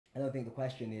I don't think the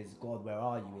question is, God, where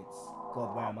are you? It's,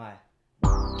 God, where am I?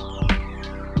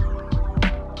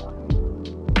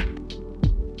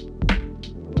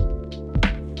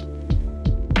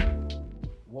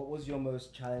 What was your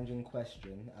most challenging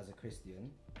question as a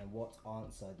Christian, and what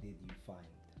answer did you find?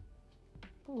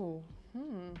 Ooh,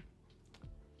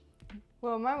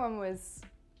 Well, my one was,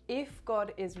 if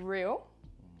God is real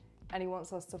and he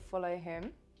wants us to follow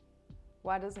him,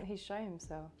 why doesn't he show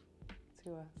himself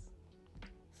to us?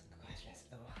 That's a good question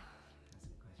still. That's a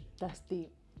good question. That's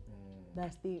deep.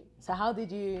 That's deep. So how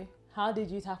did you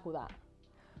tackle that?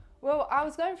 Well, I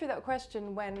was going through that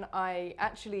question when I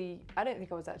don't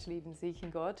think I was actually even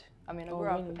seeking God. I mean, I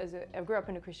grew up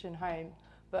in a Christian home,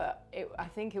 but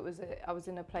I was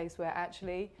in a place where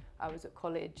actually I was at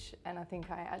college, and I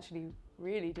think I actually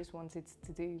really just wanted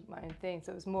to do my own thing.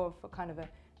 So it was more of a kind of an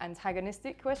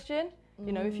antagonistic question.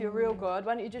 You know, if you're a real God,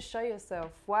 why don't you just show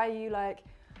yourself? Why are you like,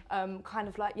 kind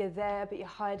of like you're there, but you're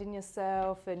hiding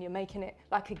yourself and you're making it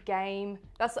like a game?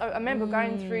 I remember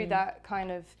going through that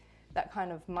kind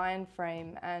of mind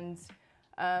frame, and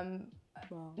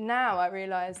now I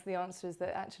realise the answer is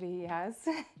that actually he has.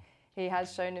 He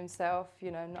has shown himself.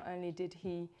 You know, not only did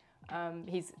he,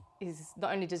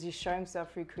 not only does he show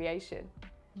himself through creation,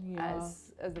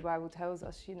 as the Bible tells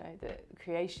us, you know, that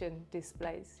creation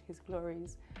displays his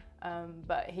glories,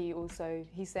 but he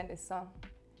sent his son,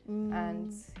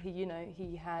 and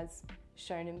he has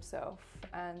shown himself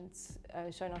and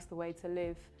shown us the way to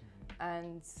live.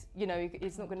 And you know,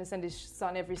 he's not going to send his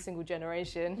son every single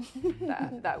generation.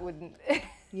 that wouldn't.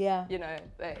 Yeah. You know,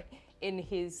 but in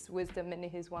his wisdom and in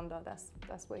his wonder, that's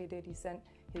what he did. He sent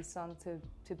his son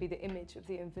to be the image of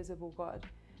the invisible God,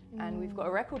 and we've got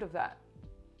a record of that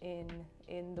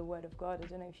in the Word of God. I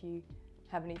don't know if you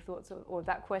have any thoughts, or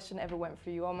that question ever went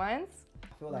through your minds.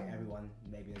 I feel like everyone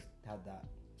maybe has had that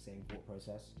same thought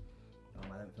process.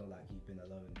 I don't feel like you've been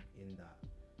alone in that.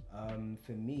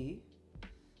 For me,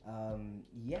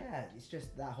 it's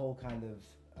just that whole kind of,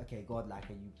 okay, God, like,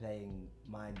 are you playing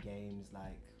mind games?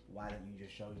 Like, why don't you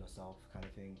just show yourself, kind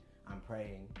of thing? I'm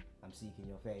praying, I'm seeking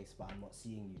your face, but I'm not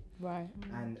seeing you. Right.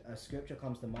 And a scripture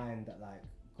comes to mind that, like,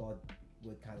 God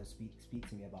would kind of speak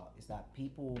to me about, is that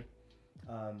people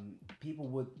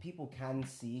can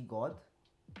see God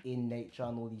in nature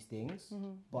and all these things,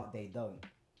 but they don't.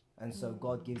 And so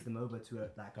God gives them over to a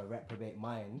reprobate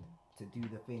mind to do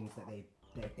the things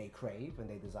that they crave and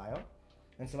they desire.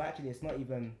 And so actually it's not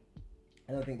even,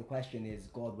 I don't think the question is,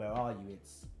 God, where are you?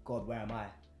 It's, God, where am I?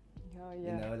 Oh,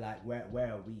 yeah. You know, like,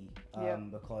 where are we?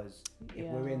 Because if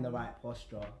we're in the right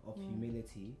posture of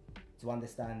humility to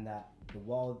understand that the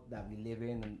world that we live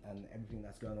in and everything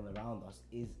that's going on around us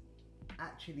is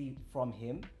actually from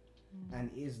him and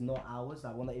is not ours,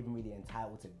 that we're not even really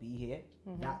entitled to be here.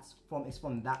 It's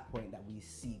from that point that we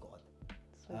see God.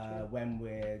 When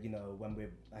we're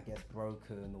I guess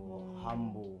broken or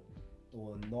humble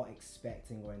or not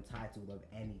expecting or entitled of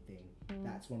anything,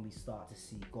 that's when we start to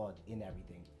see God in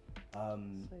everything.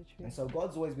 And so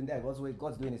God's always been there.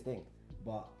 God's doing his thing,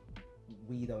 but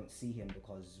we don't see him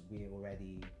because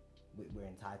we're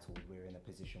entitled. We're in a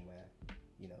position where,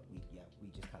 you know, we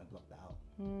just kind of block that out.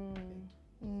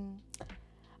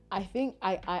 I think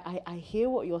I hear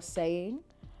what you're saying,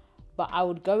 but I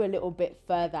would go a little bit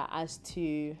further as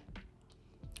to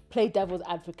play devil's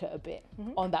advocate a bit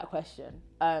on that question.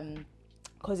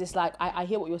 Because it's like, I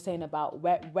hear what you're saying about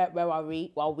where are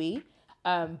we,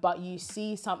 but you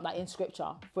see something like in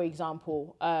scripture, for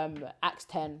example, Acts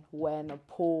 10, when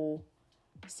Paul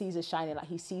sees a shining, like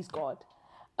he sees God.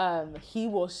 He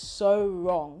was so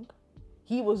wrong.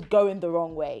 He was going the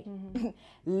wrong way,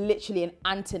 literally an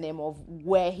antonym of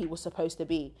where he was supposed to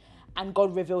be. And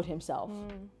God revealed himself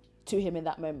to him in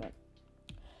that moment.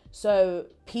 So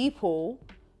people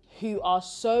who are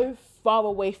so far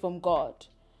away from God,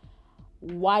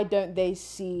 why don't they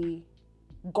see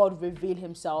God reveal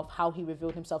himself how he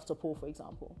revealed himself to Paul, for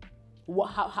example?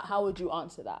 How would you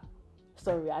answer that?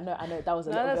 Sorry, I know that was a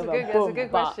little bit of a boom, that's a good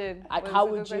question. Like,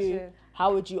 how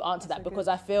would you answer that? Because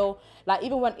I feel like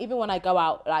even when I go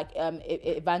out, like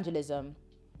evangelism,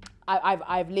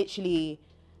 I've literally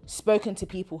spoken to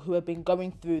people who have been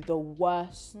going through the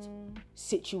worst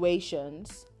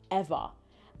situations ever,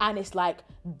 and it's like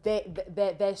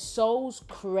their souls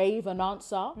crave an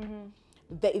answer.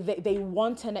 They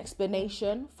want an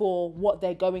explanation for what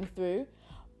they're going through,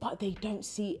 but they don't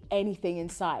see anything in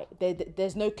sight.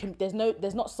 There's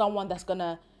not someone that's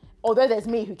gonna, although there's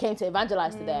me who came to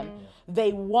evangelize to them,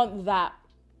 they want that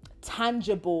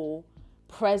tangible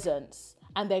presence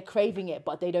and they're craving it,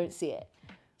 but they don't see it.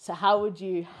 So how would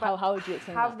you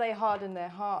explain Have that? they hardened their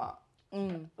heart?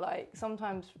 Like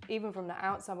sometimes even from the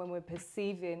outside, when we're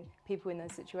perceiving people in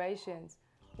those situations,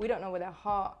 we don't know where their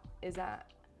heart is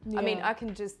at. I mean,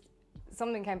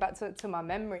 something came back to my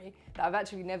memory that I've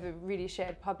actually never really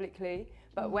shared publicly.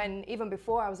 But even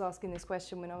before I was asking this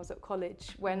question, when I was at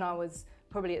college, when I was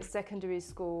probably at secondary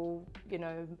school, you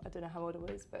know, I don't know how old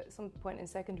I was, but at some point in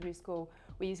secondary school,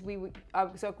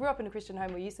 so I grew up in a Christian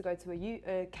home. We used to go to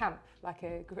a camp, like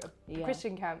a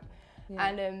Christian camp. Yeah.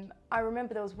 And I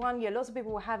remember there was one year, lots of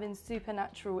people were having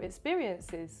supernatural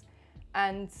experiences,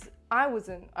 and I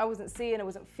wasn't seeing, I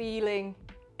wasn't feeling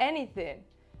anything.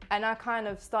 And I kind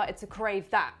of started to crave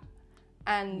that.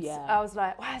 And I was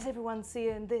like, why is everyone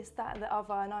seeing this, that, and the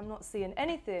other, and I'm not seeing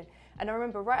anything? And I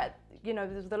remember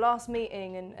it was the last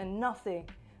meeting and nothing.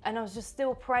 And I was just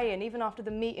still praying, even after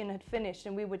the meeting had finished.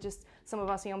 And we were just, some of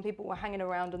us young people were hanging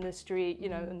around on the street, you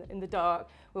know, in the dark.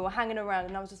 We were hanging around,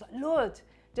 and I was just like, Lord,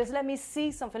 just let me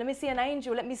see something. Let me see an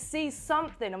angel. Let me see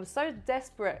something. I was so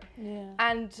desperate. Yeah.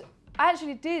 And I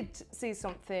actually did see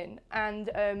something, and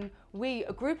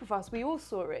a group of us, we all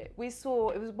saw it.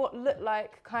 It was what looked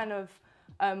like kind of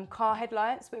car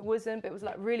headlights, but it wasn't. But it was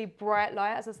like really bright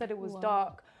light. As I said, it was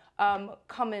dark,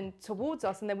 coming towards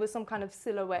us, and there was some kind of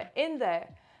silhouette in there.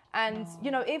 And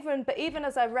you know, even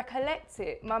as I recollect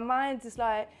it, my mind is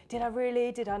like, did I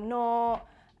really? Did I not?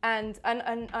 And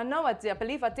I know I did. I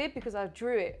believe I did, because I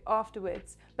drew it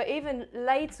afterwards. But even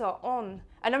later on,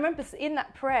 and I remember in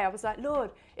that prayer, I was like,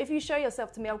 Lord, if you show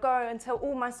yourself to me, I'll go and tell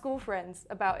all my school friends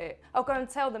about it. I'll go and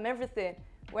tell them everything.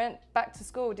 Went back to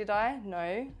school, did I?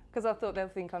 No, because I thought they'll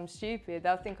think I'm stupid.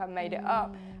 They'll think I made it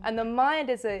up. And the mind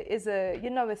is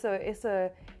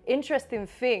a interesting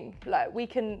thing. Like, we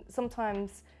can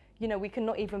sometimes, you know, we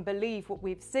cannot even believe what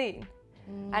we've seen.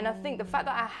 And I think the fact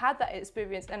that I had that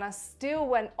experience and I still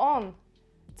went on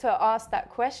to ask that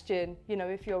question, you know,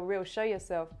 if you're real, show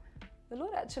yourself. The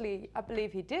Lord actually, I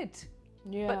believe he did.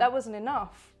 Yeah. But that wasn't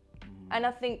enough. And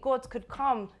I think God could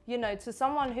come, you know, to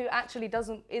someone who actually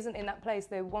isn't in that place.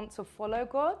 They want to follow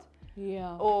God.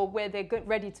 Yeah. Or where they're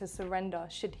ready to surrender,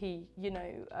 should he, you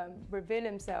know, reveal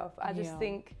himself. I just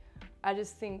think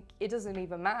it doesn't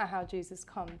even matter how Jesus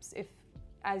comes.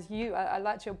 I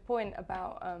liked your point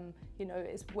about, you know,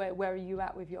 it's where are you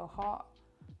at with your heart?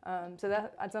 So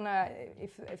that, I don't know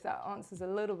if that answers a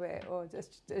little bit, or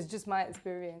it's just my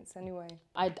experience anyway.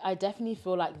 I definitely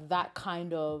feel like that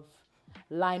kind of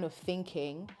line of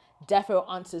thinking definitely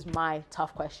answers my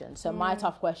tough question. So my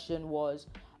tough question was,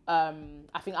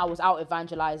 I think I was out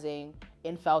evangelizing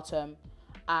in Feltham,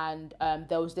 and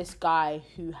there was this guy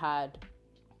who had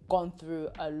gone through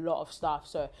a lot of stuff.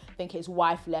 So I think his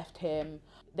wife left him.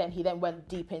 Then he went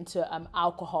deep into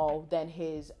alcohol. Then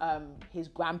his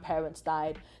grandparents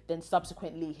died. Then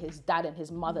subsequently his dad and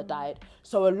his mother died.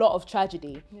 So a lot of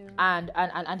tragedy. Yeah.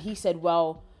 And he said,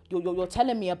 well, you're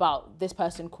telling me about this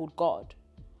person called God.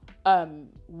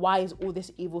 Why is all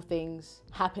this evil things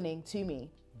happening to me?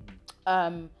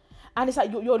 And it's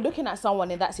like you're looking at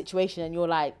someone in that situation and you're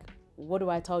like, what do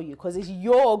I tell you? Because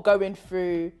you're going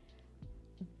through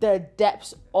the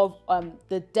depths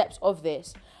of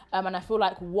this. And I feel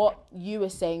like what you were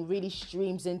saying really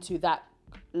streams into that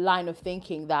line of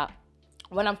thinking, that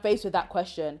when I'm faced with that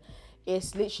question,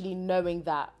 it's literally knowing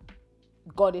that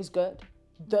God is good.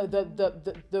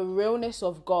 The realness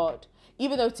of God,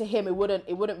 even though to him it wouldn't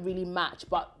really match,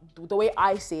 but the way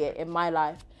I see it in my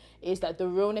life is that the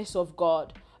realness of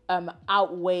God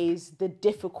outweighs the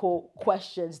difficult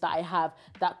questions that I have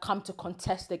that come to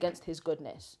contest against his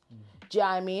goodness. Do you know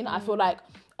what I mean? I feel like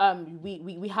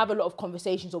we have a lot of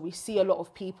conversations, or we see a lot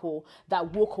of people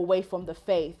that walk away from the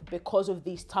faith because of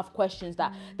these tough questions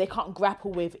that they can't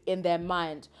grapple with in their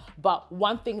mind. But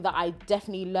one thing that I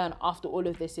definitely learned after all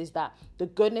of this is that the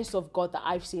goodness of God that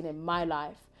I've seen in my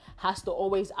life has to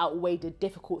always outweigh the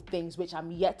difficult things which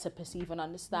I'm yet to perceive and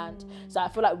understand. So I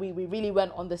feel like we really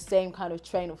went on the same kind of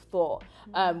train of thought,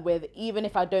 with even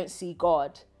if I don't see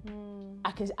God,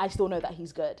 I still know that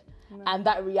he's good. And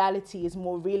that reality is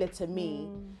more realer to me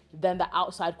than the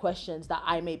outside questions that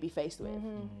I may be faced with.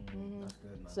 That's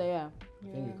good, man. So yeah.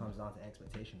 I think it comes down to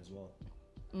expectation as well.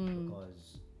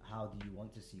 Because how do you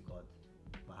want to see God,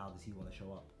 but how does he want to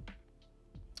show up?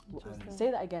 Say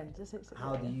that again.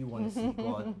 How do you want to see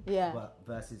God, but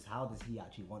versus how does he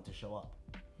actually want to show up?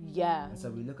 Yeah. And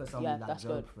so we look at somebody like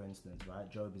Job, for instance, right?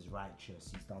 Job is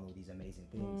righteous. He's done all these amazing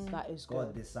things. That is good.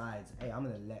 God decides, hey, I'm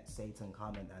going to let Satan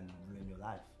come and ruin your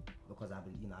life because I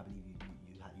believe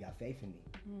you have faith in me.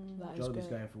 Job is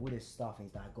going through all this stuff and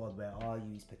he's like, God, where are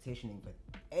you? He's petitioning for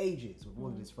ages with all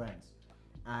of his friends.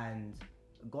 And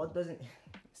God doesn't,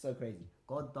 it's so crazy.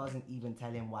 God doesn't even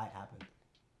tell him why it happened.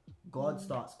 God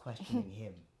starts questioning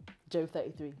him. Job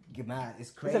 33. Man, it's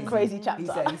crazy. It's a crazy chapter.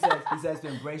 He says to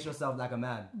embrace yourself like a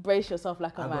man. Brace yourself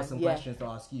like a man. I've got some questions to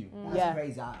ask you. That's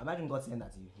crazy. Imagine God saying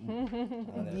that to you.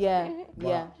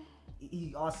 Yeah.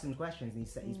 He asks him questions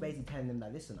and he's basically telling him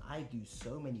that, listen, I do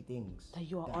so many things that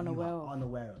you are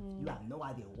unaware of. You have no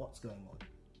idea what's going on.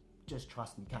 Just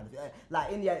trust me, kind of.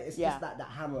 Like in the end, it's just that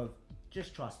hammer of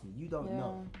just trust me. You don't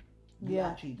know. You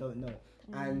actually don't know.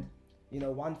 And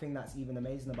one thing that's even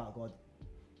amazing about God,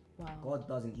 God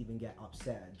doesn't even get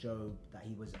upset at Job that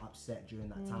he was upset during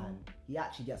that time. He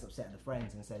actually gets upset at the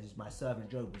friends and says, my servant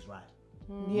Job was right.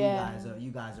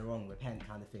 You guys are wrong, repent,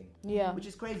 kind of thing. Which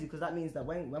is crazy, because that means that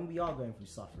when we are going through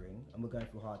suffering and we're going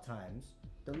through hard times,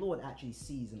 the Lord actually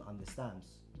sees and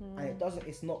understands. And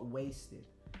it's not wasted,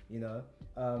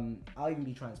 I'll even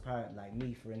be transparent. Like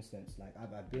me, for instance, like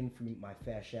I've been through my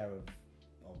fair share of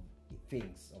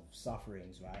things, of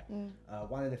sufferings, right?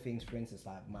 One of the things, for instance,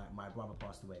 like my brother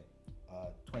passed away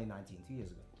 2019, 2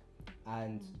 years ago,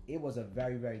 and it was a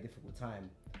very, very difficult time.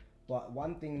 But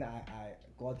one thing that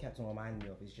God kept on reminding me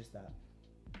of is just that,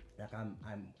 like, I'm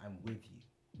with you.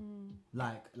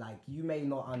 Like you may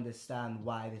not understand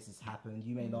why this has happened.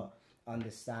 You may not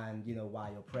understand,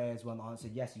 why your prayers weren't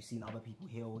answered. Yes, you've seen other people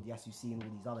healed. Yes, you've seen all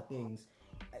these other things.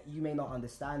 You may not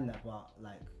understand that, but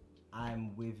like,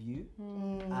 I'm with you,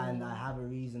 and I have a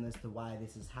reason as to why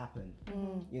this has happened.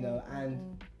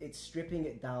 And it's stripping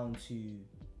it down to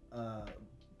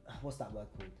what's that word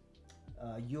called?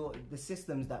 The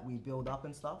systems that we build up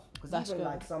and stuff. Because even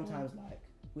like sometimes like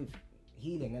with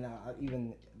healing, and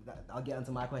I'll get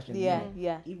onto my question.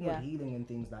 Even with healing and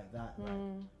things like that, like,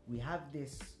 we have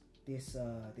this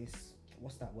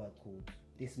what's that word called?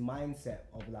 This mindset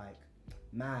of like,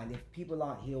 man, if people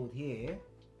aren't healed here,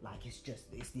 like it's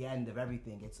the end of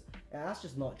everything. And that's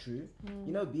just not true.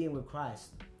 Being with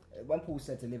Christ, when Paul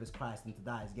said to live as Christ and to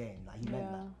die as gain, like he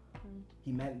meant that.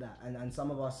 He meant that. And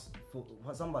some of us,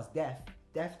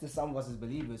 death to some of us as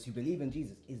believers who believe in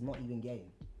Jesus is not even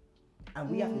gain. And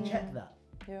we have to check that.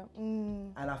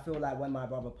 And I feel like when my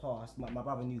brother passed, my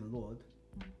brother knew the Lord,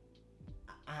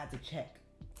 I had to check,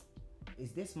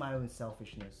 is this my own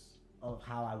selfishness of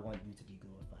how I want you to be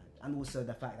glorified? And also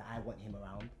the fact that I want him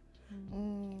around.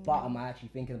 But am I actually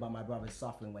thinking about my brother's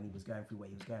suffering when he was going through what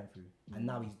he was going through, and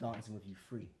now he's dancing with you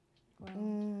free?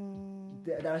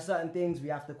 There are certain things we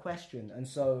have to question, and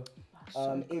so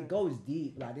it goes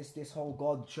deep. Like this whole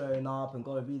God showing up and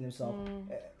God revealing himself.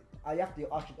 You have to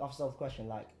ask yourself the question,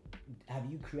 like, have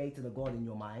you created a God in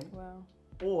your mind,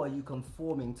 or are you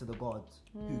conforming to the God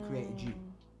who created you?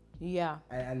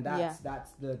 And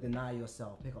that's the deny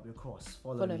yourself, pick up your cross,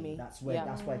 follow me. That's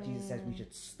why Jesus says we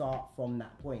should start from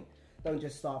that point. Don't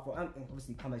just start from,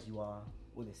 obviously come as you are,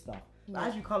 all this stuff. But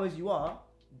as you come as you are,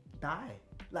 die.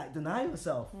 Like, deny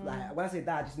yourself. Like, when I say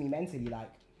die, I just mean mentally,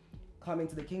 like, come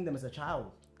into the kingdom as a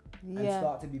child and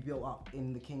start to be built up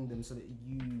in the kingdom so that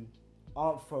you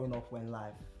aren't thrown off when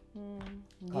life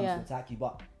comes to attack you.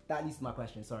 But that leads to my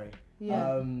question, sorry.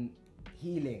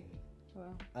 Healing.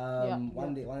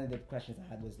 One of the questions I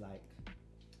had was like,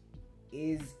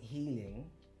 is healing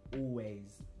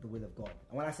always the will of God?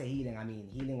 And when I say healing, I mean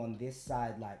healing on this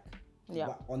side, like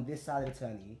on this side of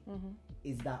eternity.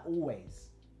 Is that always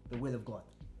the will of God?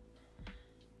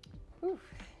 Oof.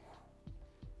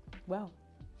 Well,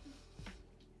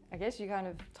 I guess you kind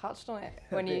of touched on it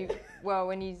when you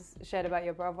shared about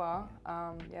your brother.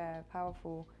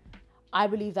 Powerful. I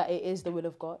believe that it is the will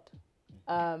of God.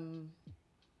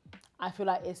 I feel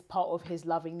like it's part of his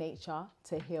loving nature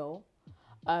to heal.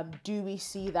 Do we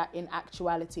see that in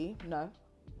actuality? No,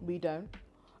 we don't.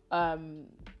 I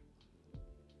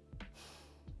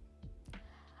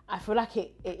feel like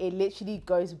it literally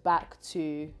goes back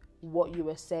to what you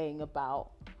were saying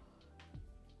about,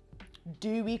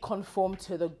 do we conform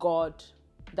to the God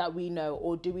that we know,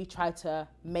 or do we try to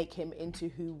make him into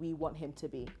who we want him to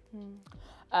be?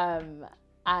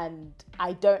 And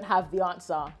I don't have the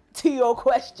answer to your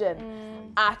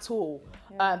question at all,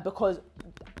 because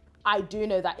I do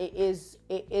know that it is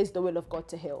the will of God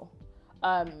to heal.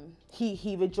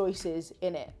 He rejoices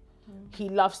in it. He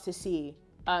loves to see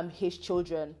his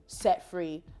children set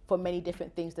free from many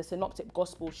different things. The synoptic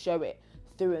gospels show it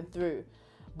through and through.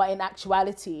 But in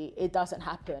actuality, it doesn't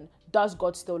happen. Does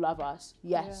God still love us?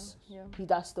 Yes, he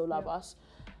does still love us.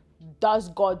 Does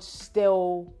God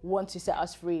still want to set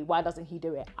us free? Why doesn't he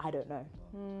do it? I don't know.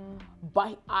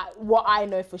 But what I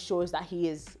know for sure is that he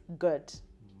is good.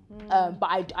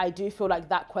 But I do feel like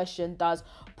that question does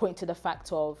point to the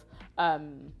fact of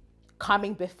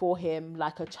coming before him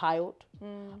like a child.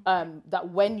 That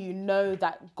when you know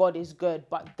that God is good,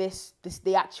 but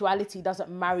the actuality doesn't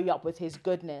marry up with his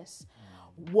goodness,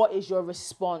 what is your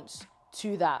response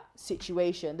to that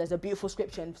situation. There's a beautiful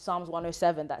scripture in Psalms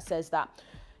 107 that says that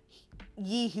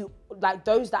ye who, like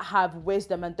those that have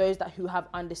wisdom and those that who have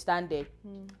understanding,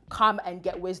 come and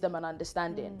get wisdom and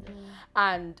understanding.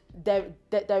 And there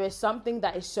is something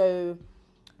that is so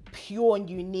pure and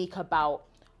unique about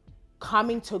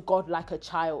coming to God like a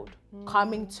child,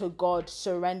 coming to God,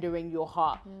 surrendering your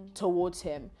heart towards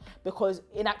him. Because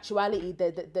in actuality,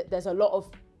 there's a lot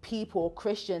of people,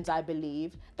 Christians, I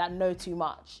believe, that know too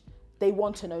much. They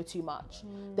want to know too much.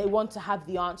 They want to have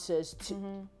the answers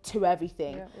to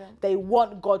everything. They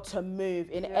want God to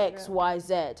move in X, Y,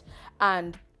 Z.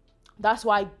 And that's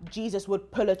why Jesus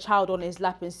would pull a child on his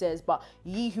lap and says, but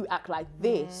ye who act like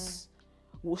this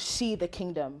will see the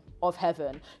kingdom of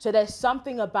heaven. So there's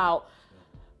something about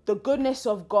the goodness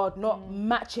of God not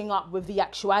matching up with the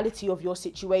actuality of your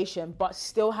situation, but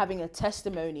still having a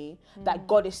testimony that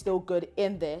God is still good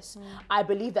in this. I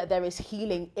believe that there is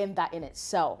healing in that in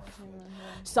itself.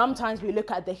 Sometimes we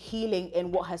look at the healing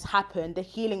in what has happened, the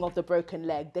healing of the broken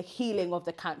leg, the healing of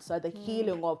the cancer, the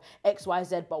healing of X, Y,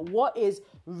 Z. But what is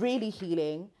really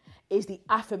healing is the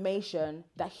affirmation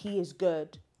that he is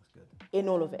good in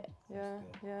all of it.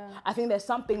 I think there's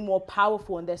something more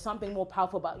powerful, and there's something more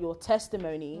powerful about your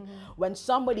testimony when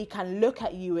somebody can look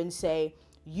at you and say,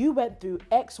 you went through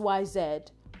X, Y, Z,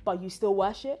 but you still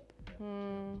worship.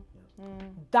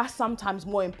 That's sometimes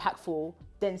more impactful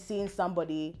than seeing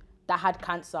somebody that had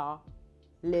cancer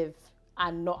live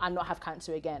and not have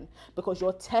cancer again, because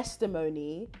your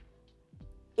testimony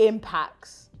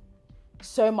impacts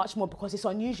so much more because it's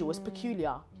unusual, it's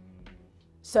peculiar.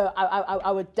 So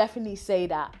I would definitely say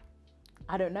that,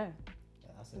 I don't know.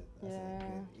 That's a good,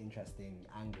 interesting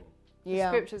angle. The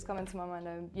scriptures come into my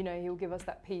mind, you know, he'll give us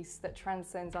that peace that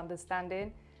transcends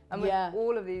understanding. And with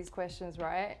all of these questions,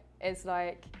 right, it's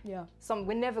like,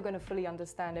 we're never going to fully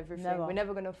understand everything. Never. We're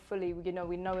never going to fully, you know,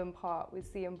 we know in part, we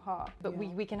see in part. But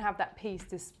we can have that peace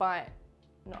despite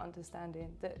not understanding,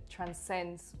 that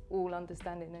transcends all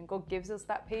understanding. And God gives us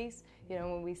that peace, you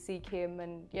know, when we seek him.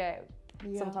 And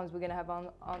sometimes we're going to have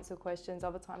answer questions.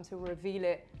 Other times he'll reveal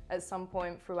it at some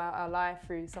point throughout our life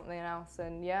through something else.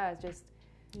 And just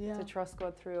to trust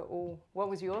God through it all. What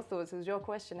was your thoughts? It was your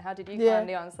question. How did you find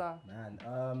the answer?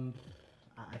 Man,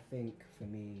 I think for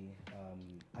me,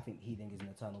 I think healing is an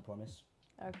eternal promise.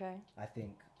 Okay. I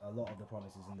think a lot of the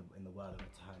promises in the word are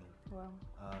eternal. Wow.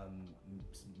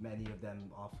 Many of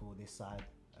them are for this side,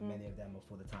 and many of them are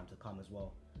for the time to come as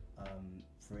well.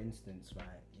 For instance, right,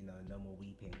 you know, no more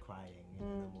weeping, crying, you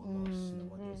know, no more loss, no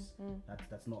more this.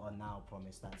 That's not a now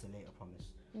promise, that's a later promise.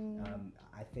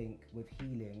 I think with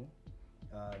healing,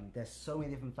 there's so many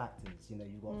different factors. You know,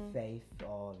 you've got faith,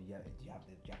 or do you have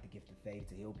the gift of faith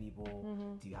to heal people?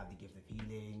 Do you have the gift of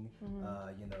healing?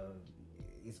 You know,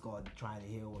 is God trying to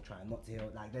heal or trying not to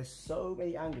heal? Like, there's so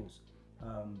many angles.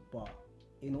 But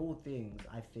in all things,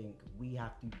 I think we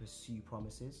have to pursue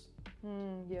promises.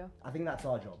 I think that's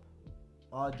our job.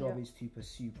 Our job is to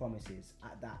pursue promises.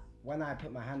 At that, when I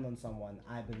put my hand on someone,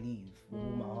 I believe with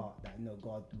all my heart that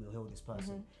God will heal this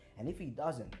person. And if he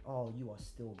doesn't, you are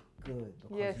still good,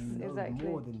 because you know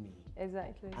more than me.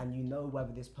 Exactly. And you know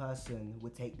whether this person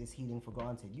would take this healing for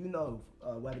granted. You know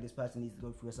whether this person needs to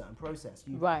go through a certain process.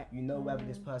 You know whether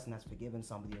this person has forgiven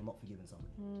somebody or not forgiven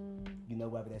somebody. You know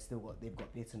whether they've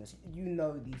got bitterness. You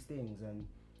know these things, and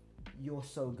you're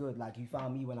so good. Like, you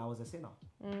found me when I was a sinner.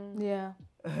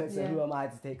 So who am I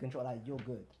to take control? Like, you're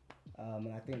good.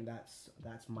 And I think that's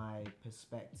my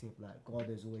perspective. Like, God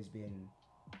has always been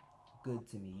good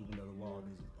to me, even though the world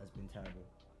has been terrible.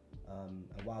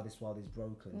 And while this world is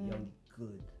broken, the only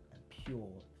good and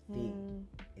pure thing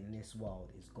in this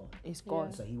world is God. It's God.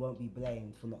 And so he won't be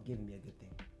blamed for not giving me a good thing.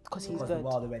 Because he's good. Because the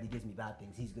world already gives me bad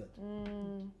things. He's good.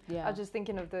 I was just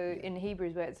thinking of in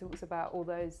Hebrews, where it talks about all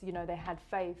those, you know, they had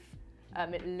faith.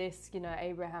 It lists, you know,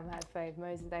 Abraham had faith,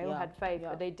 Moses, they all had faith,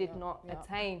 but they did not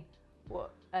attain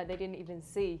what they didn't even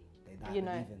see. They died you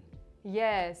know,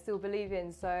 believing. Still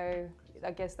believing. So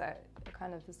I guess that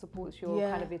kind of supports your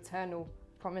kind of eternal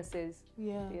promises,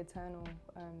 the eternal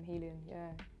healing.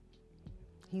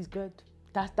 He's good.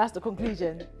 That's the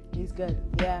conclusion. He's good.